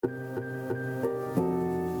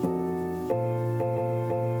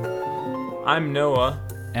I'm Noah,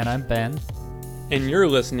 And I'm Ben. and you're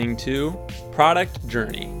listening to Product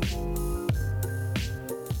Journey.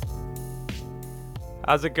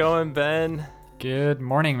 How's it going, Ben? Good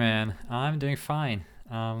morning, man. I'm doing fine.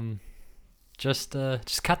 Just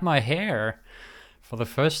cut my hair for the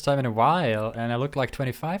first time in a while, and I look like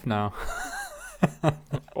 25 now.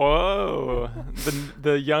 Whoa,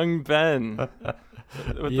 the young Ben.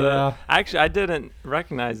 Yeah. Actually, I didn't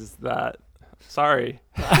recognize that. Sorry.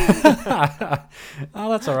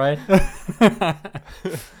 Oh, that's all right.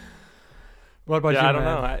 What about you, I don't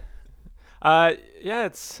man? know. Yeah,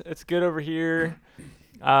 it's good over here.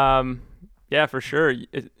 Yeah, for sure.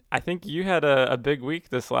 I think you had a big week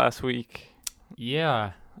this last week.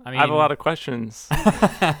 Yeah, I I have a mean, lot of questions.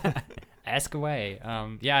 ask away.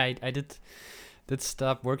 Yeah, I did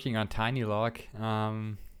stop working on TinyLog,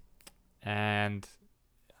 and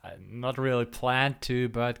not really planned to,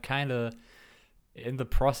 but kind of in the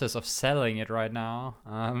process of selling it right now.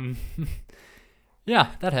 Yeah,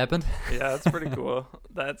 that happened. Yeah, that's pretty cool.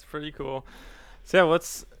 That's pretty cool. So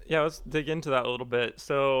let's dig into that a little bit.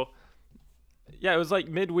 So yeah, it was like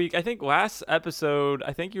midweek. I think last episode,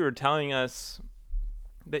 I think you were telling us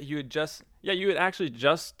that you had actually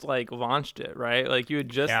just like launched it, right? Like you had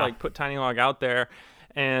just Yeah. like put TinyLog out there,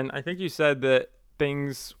 and I think you said that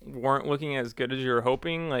things weren't looking as good as you were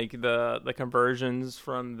hoping. Like the conversions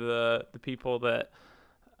from the people that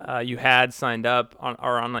you had signed up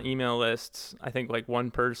on the email lists, I think like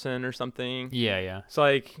one person or something. Yeah. So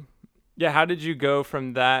like, yeah, how did you go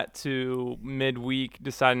from that to midweek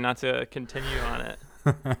deciding not to continue on it?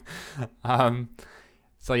 um,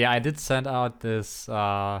 so yeah, I did send out this,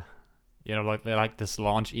 like this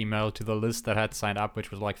launch email to the list that had signed up,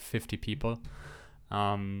 which was like 50 people.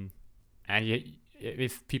 And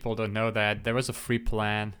if people don't know that, there was a free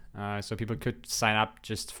plan, so people could sign up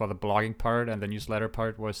just for the blogging part, and the newsletter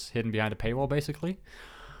part was hidden behind a paywall, basically.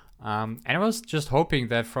 And I was just hoping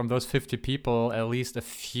that from those 50 people, at least a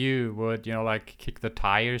few would, kick the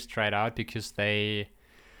tires, try it out, because they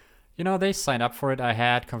signed up for it. I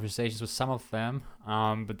had conversations with some of them,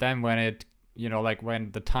 but then when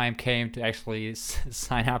when the time came to actually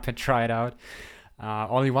sign up and try it out,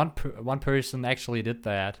 only one person actually did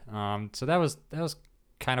that. So that was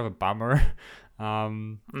kind of a bummer.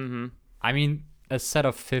 Mm-hmm. I mean, a set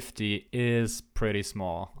of 50 is pretty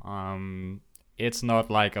small. It's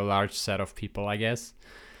not like a large set of people, I guess.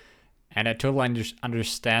 And I totally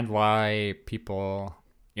understand why people,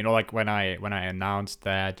 like when I announced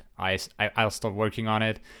that I'll stop working on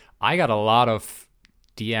it, I got a lot of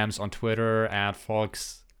DMs on Twitter and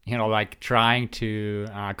folks, trying to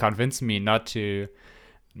convince me not to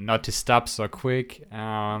stop so quick.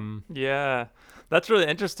 Yeah, that's really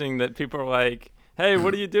interesting that people are like, "Hey,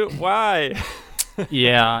 what do you do? Why?"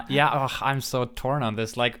 Yeah. Oh, I'm so torn on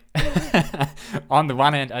this. Like, on the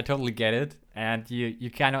one hand, I totally get it, and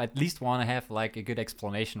you kind of at least want to have like a good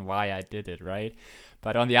explanation why I did it, right?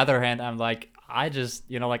 But on the other hand, I'm like, I just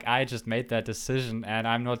made that decision, and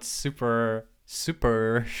I'm not super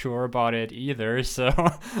sure about it either. So,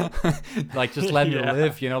 like, just let me Yeah.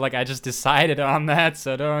 live. I just decided on that.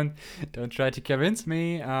 So don't try to convince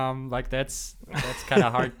me. That's kind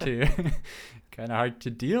of hard to. Kind of hard to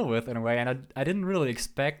deal with in a way, and I didn't really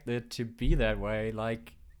expect it to be that way.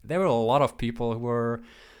 Like, there were a lot of people who were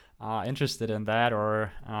interested in that,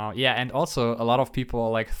 or and also a lot of people,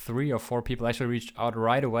 like 3 or 4 people, actually reached out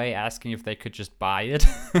right away asking if they could just buy it,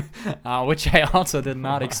 which I also did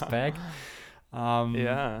not expect.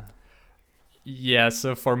 Yeah. Yeah,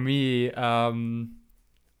 so for me,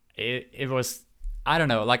 it was, I don't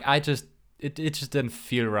know, like it just didn't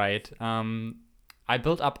feel right. I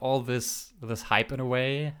built up all this hype in a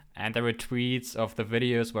way, and there were tweets of the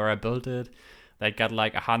videos where I built it that got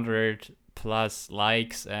like 100 plus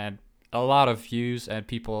likes and a lot of views, and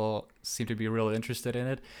people seem to be really interested in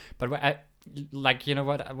it. But what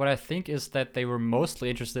I think is that they were mostly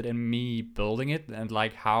interested in me building it and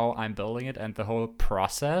like how I'm building it and the whole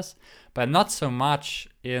process, but not so much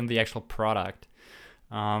in the actual product.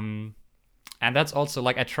 And that's also,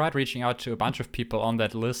 like, I tried reaching out to a bunch of people on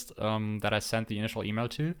that list that I sent the initial email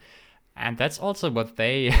to. And that's also what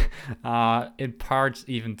they, in parts,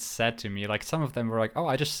 even said to me. Like, some of them were like, oh,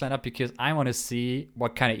 I just signed up because I want to see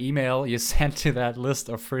what kind of email you sent to that list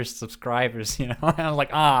of first subscribers, And I'm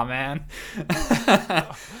like, man.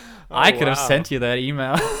 I could have sent you that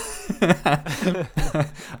email.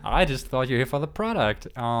 I just thought you were here for the product.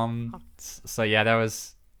 So, yeah, there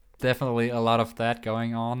was definitely a lot of that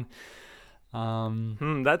going on.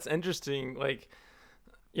 That's interesting. Like,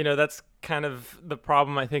 that's kind of the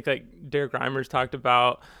problem I think like Derek Reimers talked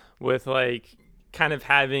about with like kind of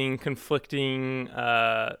having conflicting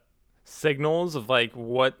signals of like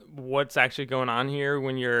what's actually going on here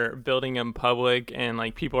when you're building in public and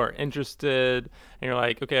like people are interested and you're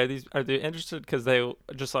like, okay, are they interested because they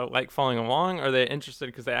just like following along, or are they interested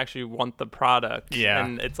because they actually want the product? Yeah.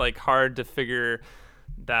 And it's like hard to figure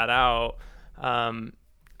that out. I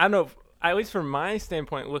don't know, at least from my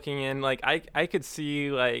standpoint looking in, like I could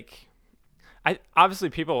see like, I obviously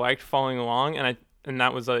people liked following along, and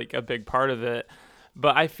that was like a big part of it.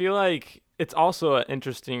 But I feel like it's also an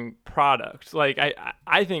interesting product. Like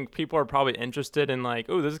I think people are probably interested in like,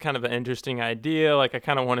 oh, this is kind of an interesting idea. Like I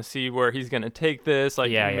kind of want to see where he's gonna take this.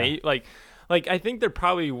 Like like I think there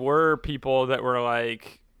probably were people that were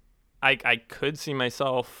like, I could see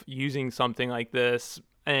myself using something like this,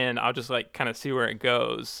 and I'll just like kind of see where it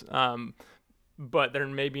goes. But they're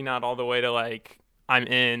maybe not all the way to like, I'm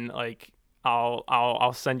in, like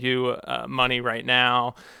I'll send you money right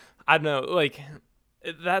now. I don't know, like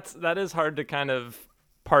that is hard to kind of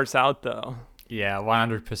parse out though. Yeah,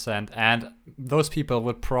 100%. And those people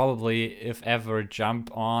would probably, if ever, jump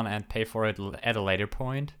on and pay for it at a later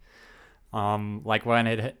point. Like when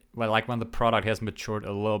the product has matured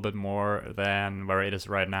a little bit more than where it is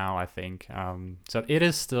right now, I think. So it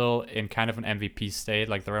is still in kind of an MVP state.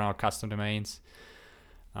 Like there are no custom domains.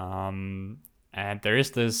 And there is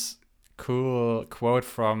this cool quote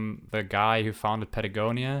from the guy who founded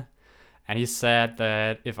Patagonia. And he said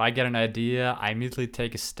that if I get an idea, I immediately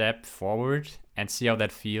take a step forward and see how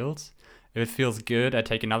that feels. If it feels good, I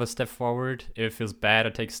take another step forward. If it feels bad,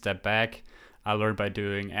 I take a step back. I learn by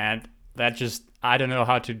doing. And that just, I don't know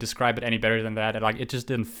how to describe it any better than that. Like, it just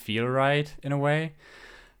didn't feel right in a way.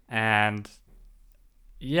 And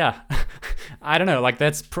yeah, I don't know. Like,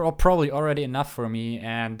 that's probably already enough for me.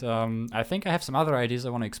 And I think I have some other ideas I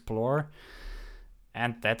want to explore.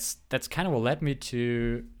 And that's kind of what led me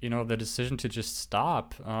to, the decision to just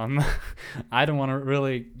stop. I don't want to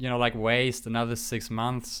really, like waste another 6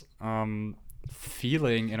 months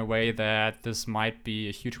feeling in a way that this might be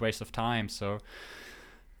a huge waste of time. So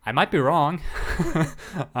I might be wrong,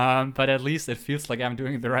 but at least it feels like I'm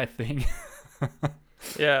doing the right thing.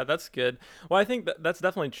 Yeah, that's good. Well, I think that's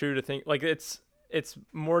definitely true to think. Like it's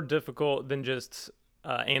more difficult than just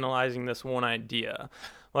analyzing this one idea.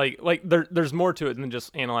 Like there's more to it than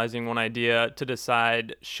just analyzing one idea to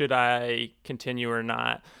decide should I continue or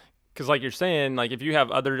not. Because like you're saying, like if you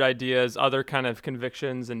have other ideas, other kind of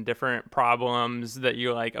convictions and different problems that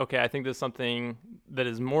you're like, okay, I think this is something that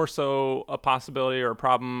is more so a possibility or a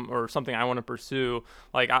problem or something I want to pursue,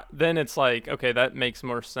 like then it's like, okay, that makes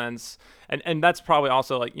more sense. And that's probably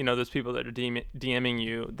also like, those people that are DMing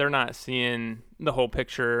you, they're not seeing the whole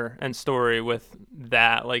picture and story with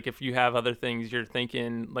that. Like if you have other things you're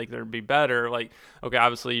thinking like there'd be better, like, okay,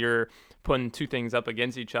 obviously you're putting two things up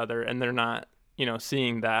against each other and they're not,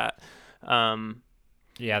 seeing that.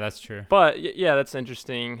 Yeah, that's true. But yeah, that's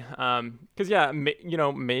interesting. Because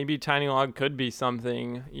maybe TinyLog could be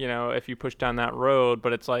something, if you push down that road.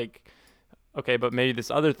 But it's like, okay, but maybe this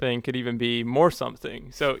other thing could even be more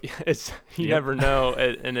something. So it's you never know,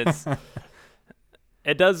 and it's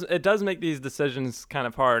it does make these decisions kind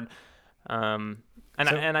of hard.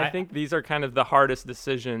 I think these are kind of the hardest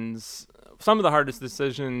decisions. Some of the hardest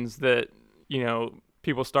decisions that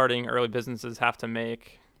people starting early businesses have to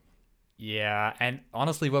make. Yeah, and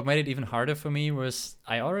honestly, what made it even harder for me was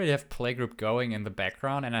I already have Playgroup going in the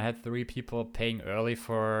background, and I had 3 people paying early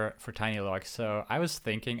for TinyLog. So I was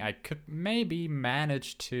thinking I could maybe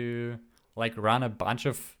manage to like run a bunch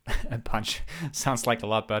sounds like a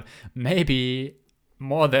lot, but maybe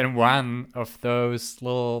more than one of those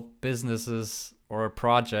little businesses or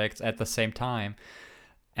projects at the same time.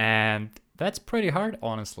 And that's pretty hard,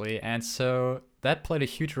 honestly. And so that played a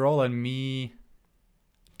huge role in me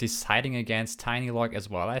deciding against TinyLog as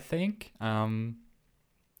well, I think.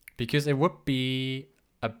 Because it would be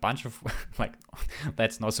a bunch of, like,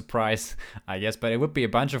 that's no surprise, I guess, but it would be a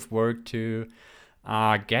bunch of work to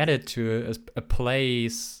get it to a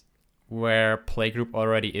place where Playgroup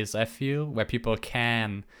already is, I feel, where people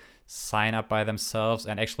can sign up by themselves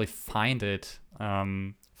and actually find it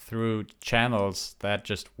through channels that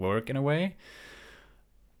just work in a way.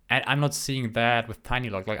 And I'm not seeing that with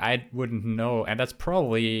TinyLog. Like, I wouldn't know. And that's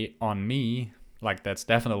probably on me. Like, that's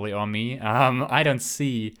definitely on me. I don't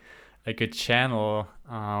see a good channel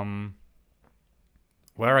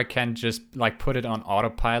where I can just, like, put it on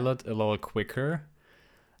autopilot a little quicker.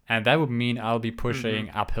 And that would mean I'll be pushing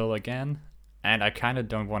uphill again. And I kind of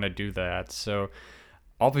don't want to do that. So,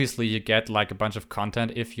 obviously, you get, like, a bunch of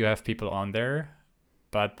content if you have people on there.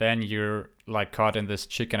 But then you're like caught in this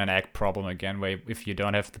chicken and egg problem again, where if you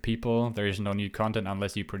don't have the people, there is no new content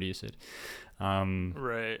unless you produce it.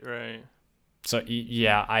 Right. So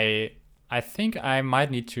yeah, I think I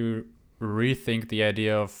might need to rethink the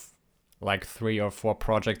idea of like 3 or 4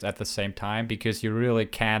 projects at the same time, because you really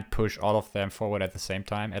can't push all of them forward at the same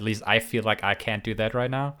time. At least I feel like I can't do that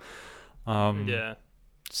right now. Yeah.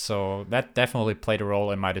 So that definitely played a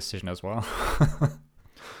role in my decision as well.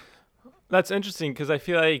 That's interesting because I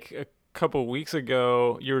feel like a couple weeks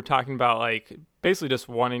ago you were talking about like basically just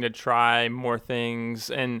wanting to try more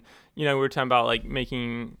things, and we were talking about like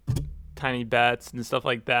making tiny bets and stuff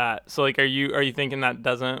like that. So like, are you thinking that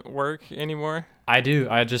doesn't work anymore? I do.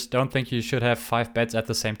 I just don't think you should have 5 bets at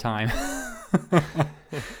the same time.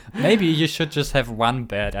 Maybe you should just have 1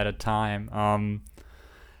 bet at a time.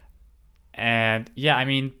 And yeah, I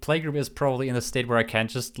mean, Playgroup is probably in a state where I can't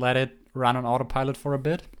just let it run on autopilot for a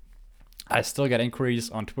bit. I still get inquiries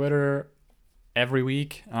on Twitter every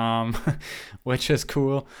week, which is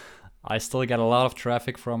cool. I still get a lot of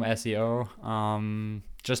traffic from SEO,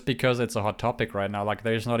 just because it's a hot topic right now. Like,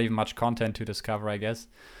 there's not even much content to discover, I guess.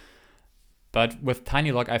 But with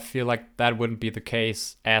TinyLog, I feel like that wouldn't be the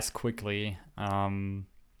case as quickly. And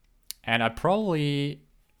I probably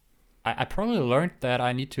learned that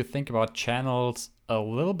I need to think about channels a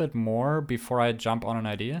little bit more before I jump on an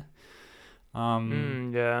idea.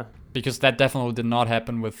 Yeah. Because that definitely did not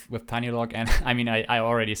happen with TinyLog. And I mean, I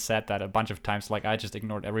already said that a bunch of times. Like, I just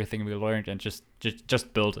ignored everything we learned and just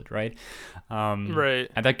built it, right?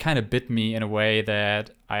 Right. And that kind of bit me in a way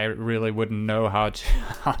that I really wouldn't know how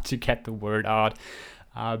to get the word out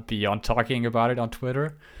beyond talking about it on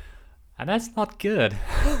Twitter. And that's not good.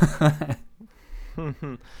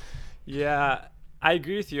 Yeah, I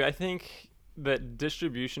agree with you. I think that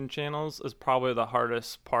distribution channels is probably the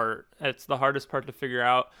hardest part. It's the hardest part to figure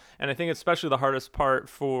out, and I think especially the hardest part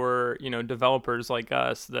for developers like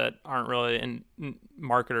us that aren't really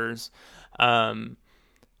marketers. So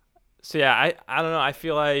yeah, I don't know. I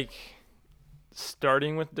feel like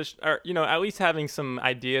starting with at least having some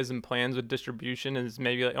ideas and plans with distribution is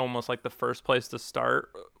maybe like almost like the first place to start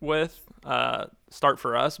with. Start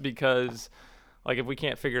for us, because like if we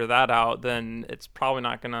can't figure that out, then it's probably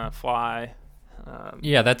not gonna fly.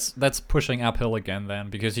 Yeah, that's pushing uphill again then,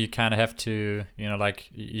 because you kind of have to, like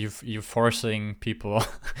you're forcing people,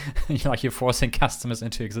 like you're forcing customers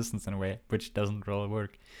into existence in a way, which doesn't really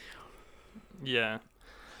work. Yeah.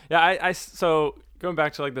 I so going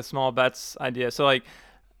back to like the small bets idea. So like,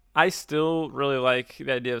 I still really like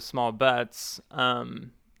the idea of small bets.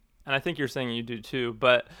 And I think you're saying you do too,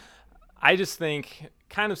 but I just think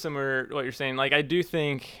kind of similar to what you're saying. Like, I do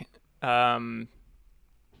think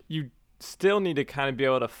you still need to kind of be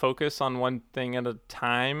able to focus on one thing at a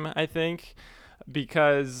time, I think,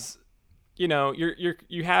 because you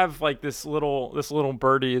have like this little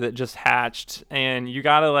birdie that just hatched, and you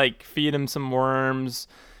got to like feed him some worms,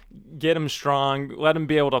 get him strong, let him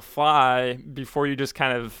be able to fly before you just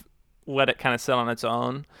kind of let it kind of sit on its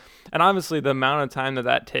own. And obviously the amount of time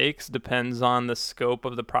that takes depends on the scope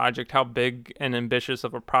of the project, how big and ambitious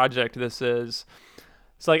of a project this is.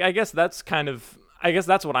 So like, I guess that's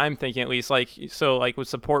what I'm thinking, at least. Like, so like with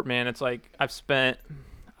Support Man, it's like I've spent,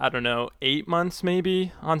 I don't know, 8 months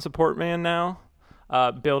maybe on Support Man now,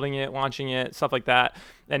 building it, launching it, stuff like that.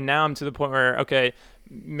 And now I'm to the point where, okay,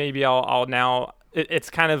 maybe I'll now, it's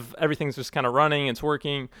kind of, everything's just kind of running, it's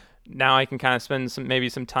working. Now I can kind of spend some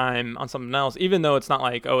time on something else, even though it's not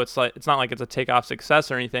like, it's not like it's a takeoff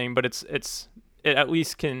success or anything, but it at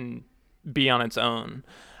least can be on its own.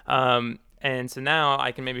 And so now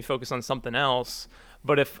I can maybe focus on something else.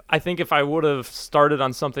 But if I would have started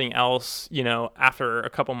on something else, after a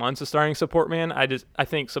couple months of starting Support Man, I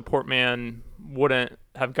think Support Man wouldn't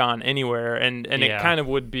have gone anywhere, and Yeah. It kind of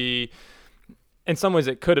would be, in some ways,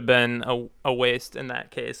 it could have been a waste in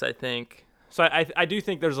that case, I think. So I do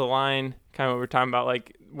think there's a line, kind of what we're talking about,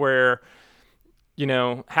 like where,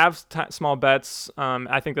 have small bets.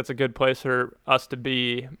 I think that's a good place for us to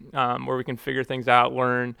be, where we can figure things out,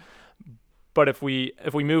 learn. But if we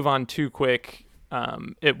move on too quick,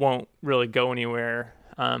 it won't really go anywhere.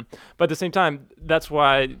 But at the same time, that's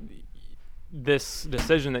why this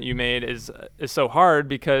decision that you made is so hard,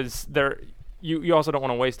 because you also don't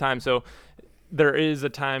want to waste time. So there is a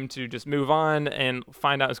time to just move on and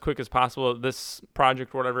find out as quick as possible this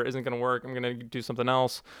project or whatever isn't going to work. I'm going to do something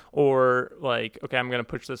else, or like, okay, I'm going to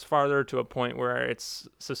push this farther to a point where it's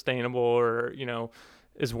sustainable, or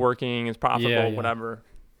is working, is profitable, whatever.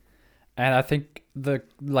 And I think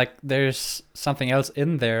there's something else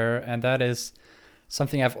in there, and that is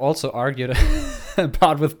something I've also argued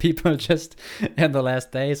about with people just in the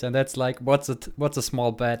last days, and that's like, what's a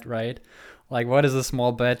small bet, right? Like, what is a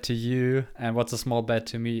small bet to you, and what's a small bet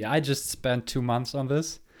to me? I just spent 2 months on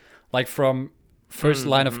this, like from first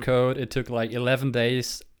line of code, it took like 11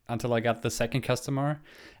 days until I got the second customer,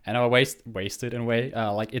 and I wasted in a way.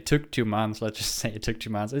 Like it took 2 months. Let's just say it took 2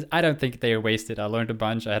 months. I don't think they were wasted. I learned a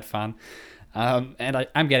bunch. I had fun, and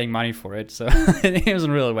I'm getting money for it, so it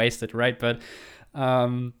wasn't really wasted, right? But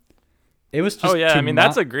it was just. Oh yeah, I mean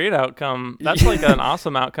that's a great outcome. That's like an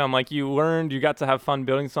awesome outcome. Like you learned, you got to have fun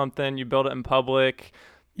building something. You built it in public.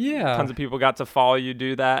 Yeah, tons of people got to follow you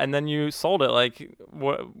do that, and then you sold it. Like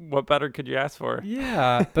what better could you ask for?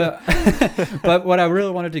 Yeah, but but what I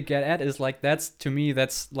really wanted to get at is like that's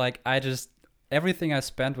like everything I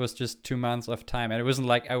spent was just 2 months of time, and it wasn't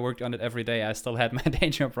like I worked on it every day. I still had my day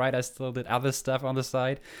job, right? I still did other stuff on the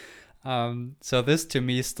side. So this to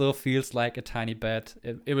me still feels like a tiny bet.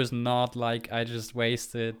 It was not like I just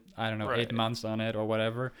wasted, I don't know, 8 months on it or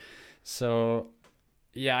whatever. So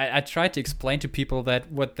yeah, I tried to explain to people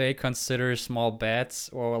that what they consider small bets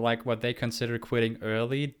or like what they consider quitting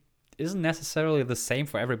early isn't necessarily the same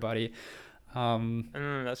for everybody.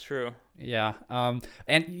 That's true. Yeah.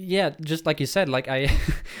 And yeah, just like you said, like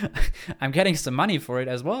I'm getting some money for it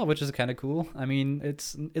as well, which is kind of cool. I mean,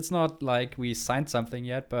 it's not like we signed something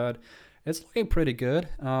yet, but it's looking pretty good.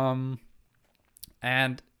 And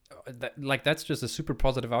that's just a super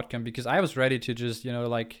positive outcome because I was ready to just,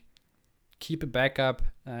 like keep it back up,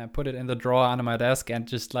 put it in the drawer under my desk and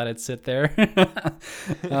just let it sit there.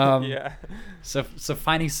 Yeah. So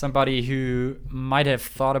finding somebody who might have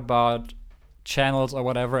thought about channels or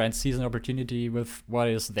whatever and sees an opportunity with what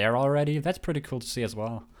is there already, that's pretty cool to see as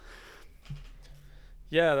well.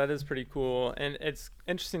 Yeah, that is pretty cool. And it's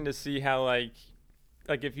interesting to see how like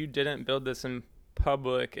if you didn't build this in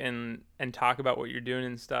public and talk about what you're doing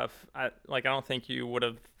and stuff, I don't think you would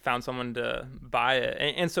have found someone to buy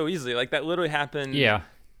it and so easily. Like that literally happened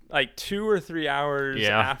like 2 or 3 hours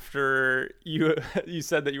after you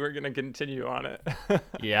said that you weren't going to continue on it.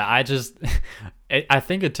 Yeah, I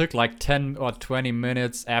think it took like 10 or 20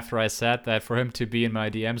 minutes after I said that for him to be in my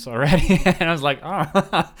DMs already. And I was like,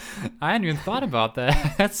 oh, I hadn't even thought about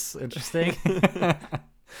that. That's interesting.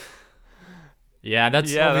 Yeah,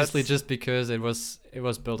 that's obviously just because it was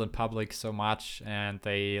built in public so much, and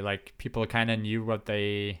they like people kind of knew what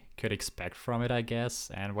they could expect from it, I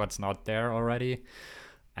guess, and what's not there already.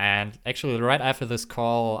 And actually, right after this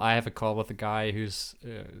call, I have a call with a guy who's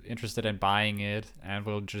interested in buying it, and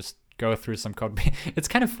we'll just go through some code. It's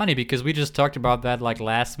kind of funny because we just talked about that like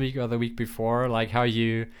last week or the week before, like how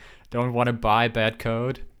you don't want to buy bad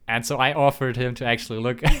code. And so I offered him to actually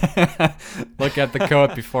look at the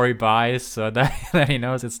code before he buys, so that he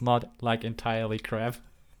knows it's not like entirely crap.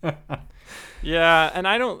 Yeah, and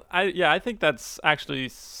I think that's actually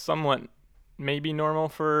somewhat maybe normal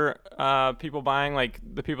for people buying. Like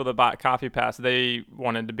the people that bought CoffeePass, they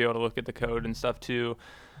wanted to be able to look at the code and stuff too.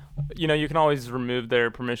 You can always remove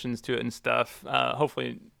their permissions to it and stuff.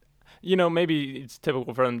 Hopefully, maybe it's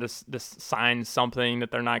typical for them to sign something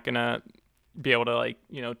that they're not gonna be able to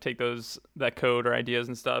take that code or ideas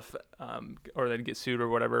and stuff, or they'd get sued or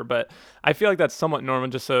whatever. But I feel like that's somewhat normal,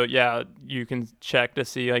 just so you can check to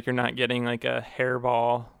see like you're not getting like a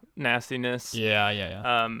hairball nastiness.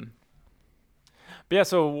 Yeah. But yeah,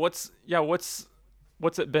 so what's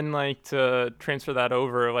it been like to transfer that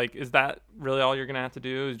over? Like, is that really all you're gonna have to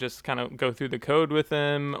do? Is just kind of go through the code with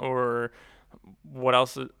them, or what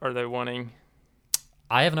else are they wanting?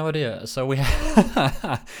 I have no idea. So we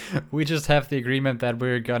we just have the agreement that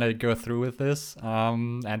we're gonna go through with this,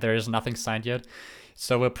 and there is nothing signed yet.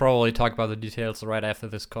 So we'll probably talk about the details right after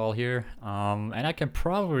this call here, and I can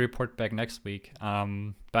probably report back next week.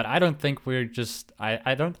 But I don't think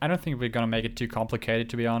I don't think we're gonna make it too complicated,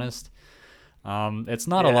 to be honest. It's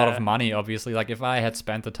not a lot of money, obviously. Like if I had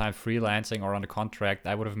spent the time freelancing or on a contract,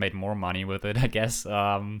 I would have made more money with it, I guess.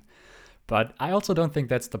 But I also don't think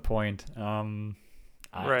that's the point.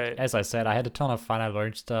 Right. As I said, I had a ton of fun. I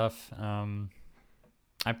learned stuff. I'm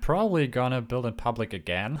probably gonna build in public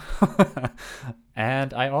again.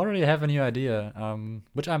 And I already have a new idea,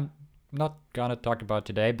 which I'm not gonna talk about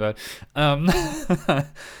today, but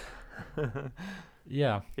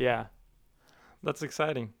yeah. Yeah. That's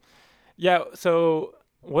exciting. Yeah, so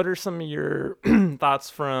what are some of your thoughts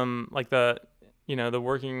from like the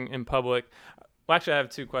working in public? Well, actually I have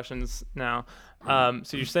 2 questions now.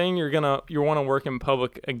 So you're saying you want to work in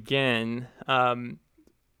public again.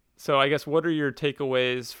 So I guess what are your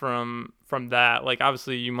takeaways from that? Like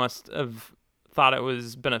obviously you must have thought it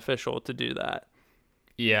was beneficial to do that.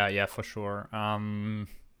 Yeah, for sure.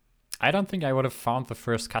 I don't think I would have found the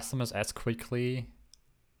first customers as quickly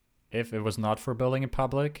if it was not for building in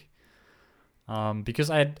public. Because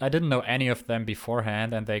I didn't know any of them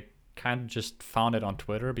beforehand, and they kind of just found it on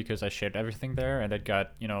Twitter because I shared everything there and it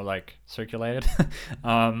got, like circulated.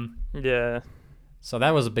 Yeah. So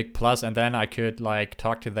that was a big plus, and then I could like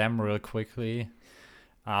talk to them real quickly.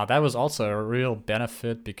 That was also a real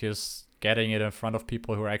benefit because getting it in front of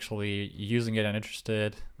people who are actually using it and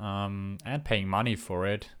interested, and paying money for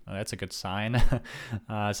it, that's a good sign.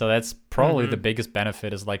 So that's probably the biggest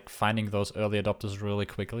benefit, is like finding those early adopters really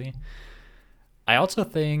quickly. I also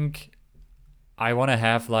think I want to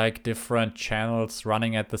have like different channels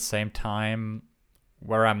running at the same time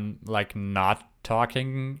where I'm like not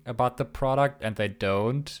talking about the product and they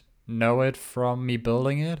don't know it from me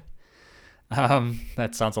building it.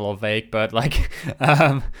 That sounds a little vague, but like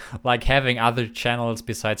like having other channels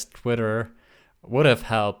besides Twitter would have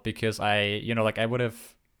helped, because I would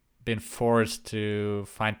have been forced to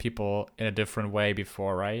find people in a different way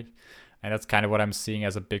before, right? And that's kind of what I'm seeing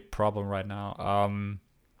as a big problem right now.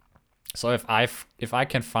 So if I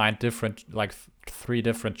can find different, like 3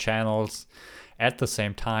 different channels at the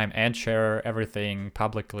same time and share everything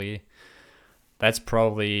publicly, that's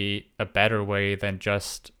probably a better way than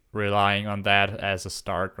just relying on that as a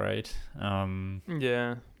start, right?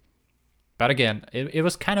 Yeah. But again, it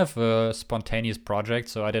was kind of a spontaneous project,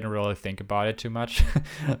 so I didn't really think about it too much.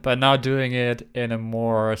 But now doing it in a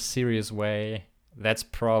more serious way, that's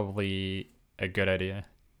probably a good idea.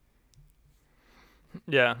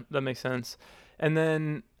 Yeah, that makes sense. And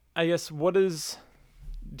then I guess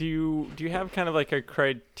do you have kind of like a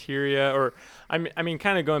criteria, or I mean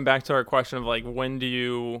kind of going back to our question of like, when do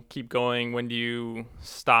you keep going, when do you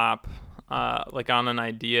stop, like on an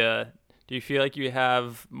idea? Do you feel like you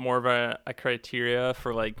have more of a criteria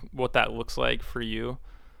for like what that looks like for you?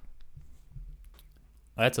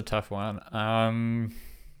 That's a tough one.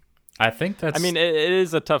 I think that's. I mean, it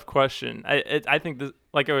is a tough question. I think this,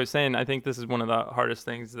 like I was saying, I think this is one of the hardest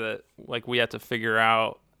things that like we have to figure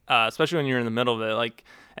out, especially when you're in the middle of it, like,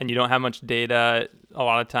 and you don't have much data a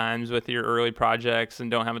lot of times with your early projects and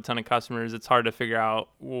don't have a ton of customers. It's hard to figure out,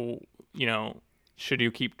 well, should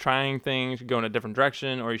you keep trying things, go in a different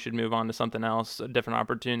direction, or you should move on to something else, a different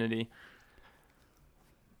opportunity?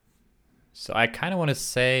 So I kind of want to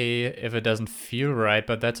say if it doesn't feel right,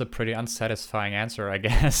 but that's a pretty unsatisfying answer, I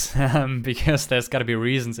guess, because there's got to be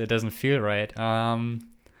reasons it doesn't feel right. I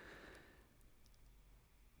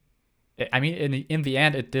mean, in the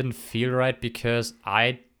end, it didn't feel right because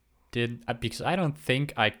I don't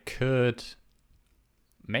think I could.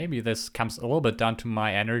 Maybe this comes a little bit down to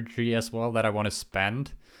my energy as well that I want to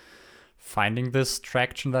spend finding this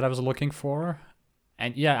traction that I was looking for.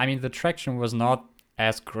 And yeah, I mean, the traction was not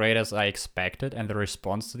as great as I expected, and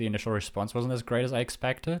the initial response wasn't as great as I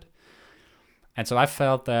expected. And so I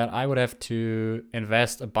felt that I would have to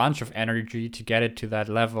invest a bunch of energy to get it to that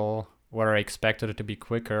level where I expected it to be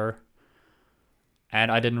quicker.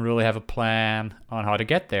 And I didn't really have a plan on how to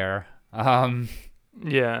get there.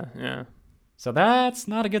 Yeah. So that's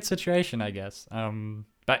not a good situation, I guess.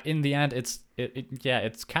 But in the end,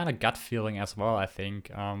 it's kind of gut feeling as well, I think.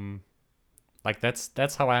 Like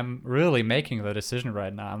that's how I'm really making the decision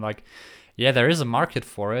right now. I'm like, yeah, there is a market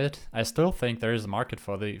for it. I still think there is a market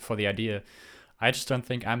for the idea. I just don't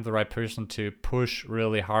think I'm the right person to push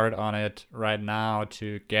really hard on it right now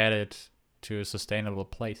to get it to a sustainable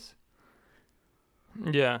place.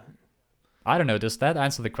 Yeah. I don't know. Does that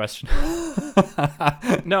answer the question?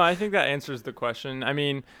 No, I think that answers the question. I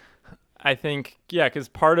mean, I think, yeah, because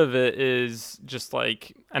part of it is just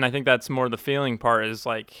like, and I think that's more the feeling part, is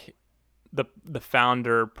like the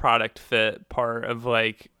founder product fit part of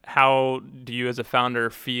like, how do you as a founder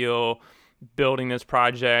feel building this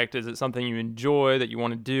project? Is it something you enjoy, that you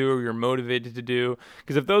want to do, or you're motivated to do?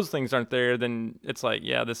 Because if those things aren't there, then it's like,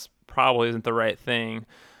 yeah, this probably isn't the right thing.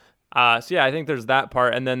 So yeah, I think there's that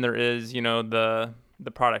part, and then there is, the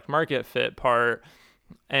product market fit part.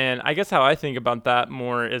 And I guess how I think about that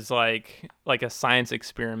more is like a science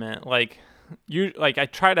experiment. Like I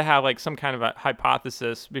try to have like some kind of a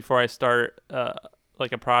hypothesis before I start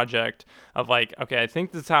like a project of like, okay, I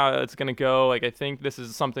think this is how it's gonna go. Like, I think this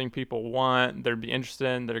is something people want, they'd be interested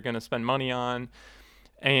in, they're gonna spend money on.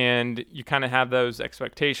 And you kind of have those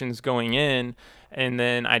expectations going in, and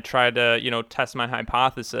then I try to test my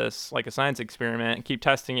hypothesis like a science experiment and keep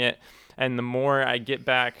testing it. And the more I get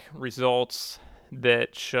back results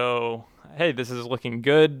that show, hey, this is looking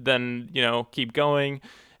good, then keep going.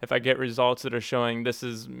 If I get results that are showing this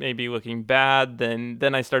is maybe looking bad,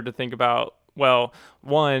 then I start to think about, well,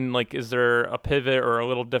 one, like, is there a pivot or a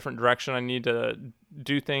little different direction I need to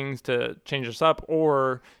do things to change this up,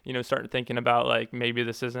 or start thinking about like, maybe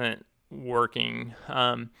this isn't working.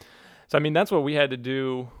 So, I mean, that's what we had to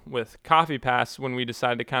do with Coffee Pass when we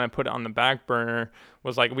decided to kind of put it on the back burner,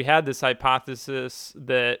 was like we had this hypothesis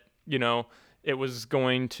that, it was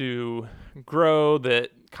going to grow,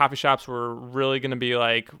 that coffee shops were really going to be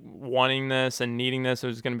like wanting this and needing this. It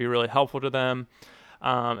was going to be really helpful to them.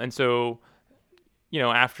 And so,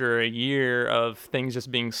 after a year of things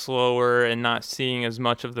just being slower and not seeing as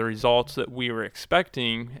much of the results that we were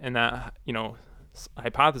expecting, and that,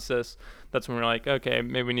 hypothesis, that's when we're like, okay,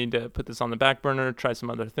 maybe we need to put this on the back burner, try some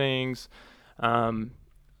other things.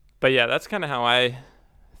 But yeah, that's kind of how I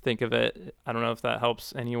think of it. I don't know if that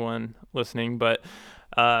helps anyone listening, but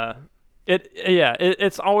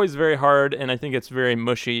it's always very hard, and I think it's very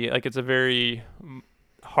mushy. Like, it's a very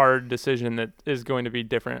hard decision that is going to be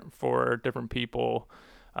different for different people,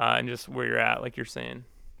 and just where you're at, like you're saying.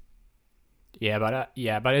 Yeah,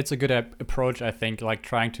 but it's a good approach, I think, like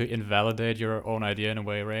trying to invalidate your own idea in a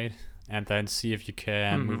way, right? And then see if you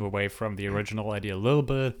can move away from the original idea a little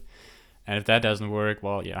bit. And if that doesn't work,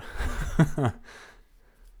 well, yeah.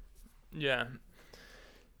 Yeah.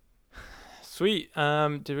 Sweet.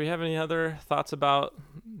 Did we have any other thoughts about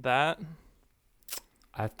that?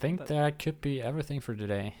 I think that could be everything for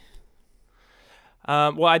today.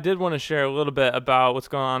 Well, I did want to share a little bit about what's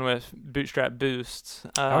going on with Bootstrap Boosts.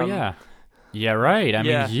 Oh, yeah. Yeah, right. I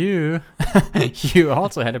mean, you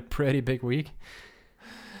also had a pretty big week.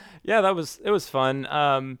 Yeah, it was fun.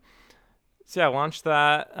 So yeah, I launched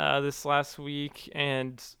that this last week,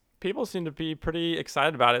 and people seem to be pretty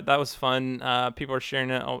excited about it. That was fun. People are sharing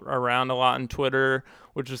it around a lot on Twitter,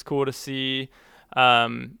 which is cool to see. I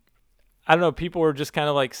don't know. People were just kind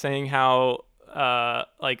of like saying how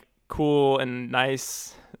like cool and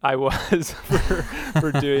nice I was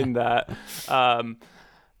for doing that.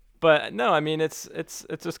 But no, I mean, it's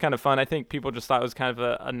just kind of fun. I think people just thought it was kind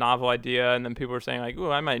of a novel idea, and then people were saying like,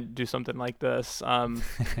 "Ooh, I might do something like this."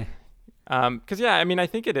 Because yeah, I mean, I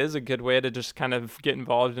think it is a good way to just kind of get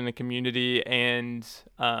involved in a community and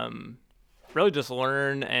really just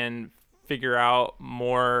learn and figure out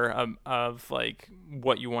more of like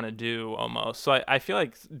what you want to do almost. So I feel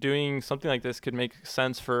like doing something like this could make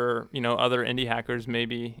sense for other indie hackers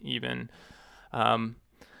maybe even.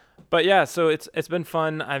 But yeah, so it's been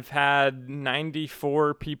fun. I've had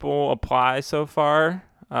 94 people apply so far.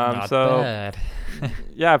 Not bad.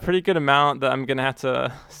 Yeah, pretty good amount that I'm gonna have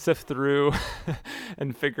to sift through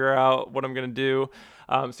and figure out what I'm gonna do.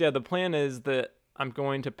 So yeah, the plan is that I'm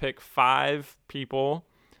going to pick 5 people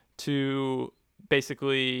to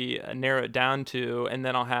basically narrow it down to, and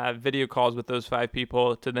then I'll have video calls with those 5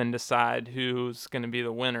 people to then decide who's gonna be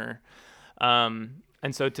the winner.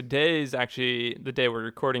 And so today's actually the day we're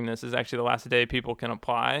recording this is actually the last day people can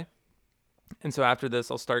apply. And so after this,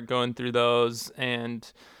 I'll start going through those,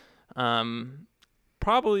 and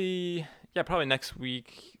probably next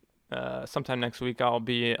week, sometime next week, I'll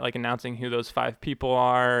be like announcing who those 5 people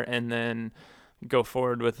are, and then go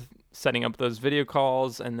forward with setting up those video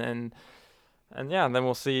calls, and then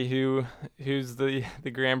we'll see who's the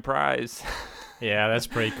grand prize. Yeah, that's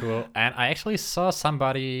pretty cool. And I actually saw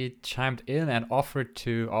somebody chimed in and offered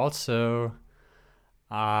to also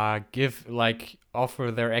offer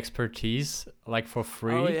their expertise like for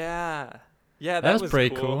free. Oh yeah. Yeah, that was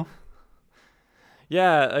pretty cool.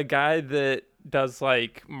 Yeah, a guy that does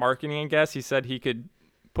like marketing, I guess, he said he could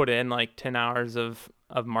put in like 10 hours of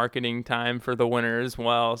marketing time for the winner as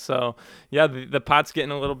well. So yeah, the pot's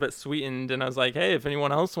getting a little bit sweetened, and I was like, hey, if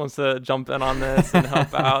anyone else wants to jump in on this and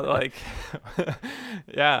help out, like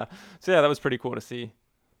yeah. So yeah, that was pretty cool to see.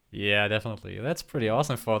 Yeah, definitely. That's pretty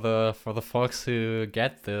awesome for the folks who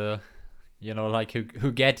get who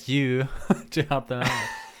get you to help them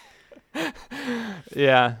out.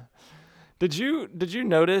 Yeah. Did you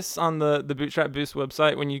notice on the Bootstrap Boost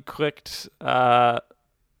website when you clicked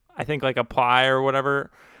I think like apply or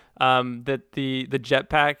whatever, that the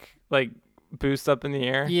jetpack like boosts up in the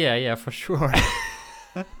air? Yeah, for sure.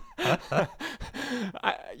 I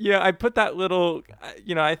put that little,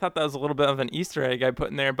 I thought that was a little bit of an Easter egg I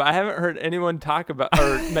put in there, but I haven't heard anyone talk about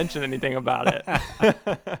or mention anything about it.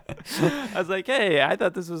 I was like, hey, I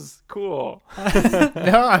thought this was cool.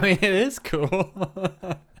 No, I mean, it is cool.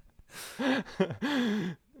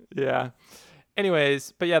 Yeah.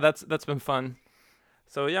 Anyways, but yeah, that's been fun.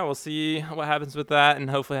 So yeah, we'll see what happens with that, and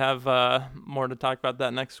hopefully have more to talk about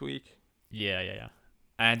that next week. Yeah.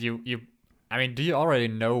 And you I mean, do you already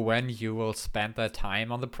know when you will spend that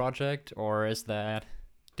time on the project, or is that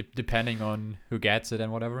depending on who gets it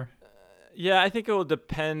and whatever? Yeah, I think it will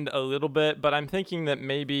depend a little bit, but I'm thinking that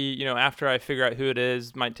maybe, after I figure out who it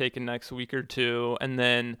is, might take a next week or two, and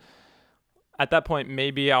then at that point,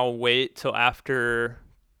 maybe I'll wait till after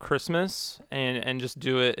Christmas and just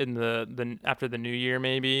do it in the after the new year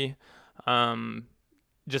maybe,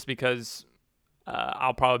 just because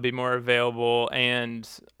I'll probably be more available, and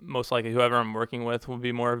most likely whoever I'm working with will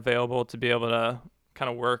be more available to be able to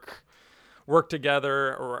kind of work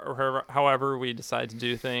together or however we decide to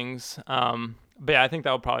do things. But yeah, I think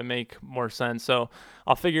that would probably make more sense. So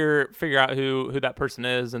I'll figure out who that person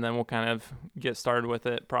is, and then we'll kind of get started with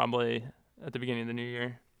it probably at the beginning of the new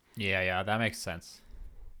year. Yeah, that makes sense.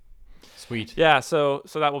 Sweet. Yeah, so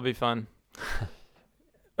that will be fun.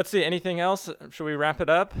 Let's see, anything else? Should we wrap it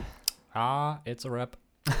up? It's a wrap.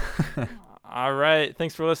 All right.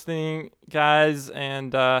 Thanks for listening, guys,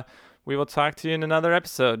 and we will talk to you in another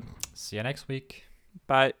episode. See you next week.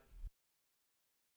 Bye.